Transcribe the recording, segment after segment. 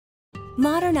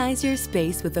Modernize your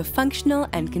space with a functional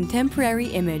and contemporary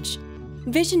image.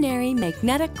 Visionary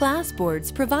magnetic glass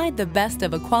boards provide the best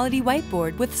of a quality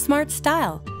whiteboard with smart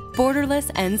style, borderless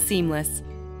and seamless.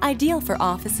 Ideal for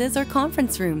offices or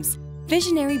conference rooms,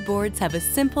 Visionary boards have a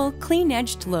simple,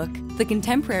 clean-edged look. The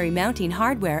contemporary mounting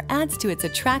hardware adds to its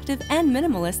attractive and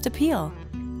minimalist appeal.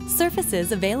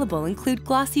 Surfaces available include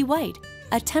glossy white,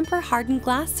 a temper-hardened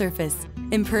glass surface,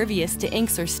 impervious to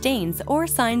inks or stains or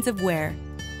signs of wear.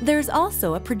 There's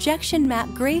also a projection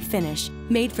matte gray finish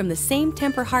made from the same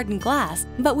temper-hardened glass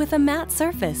but with a matte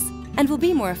surface, and will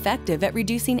be more effective at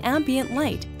reducing ambient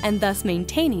light and thus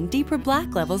maintaining deeper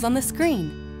black levels on the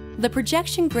screen. The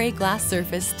projection gray glass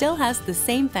surface still has the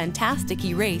same fantastic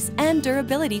erase and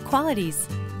durability qualities.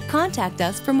 Contact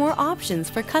us for more options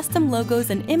for custom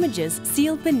logos and images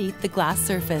sealed beneath the glass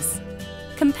surface.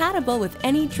 Compatible with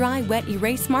any dry wet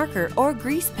erase marker or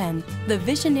grease pen, the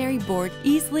Visionary board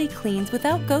easily cleans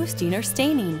without ghosting or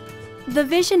staining. The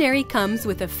Visionary comes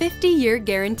with a 50-year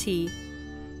guarantee.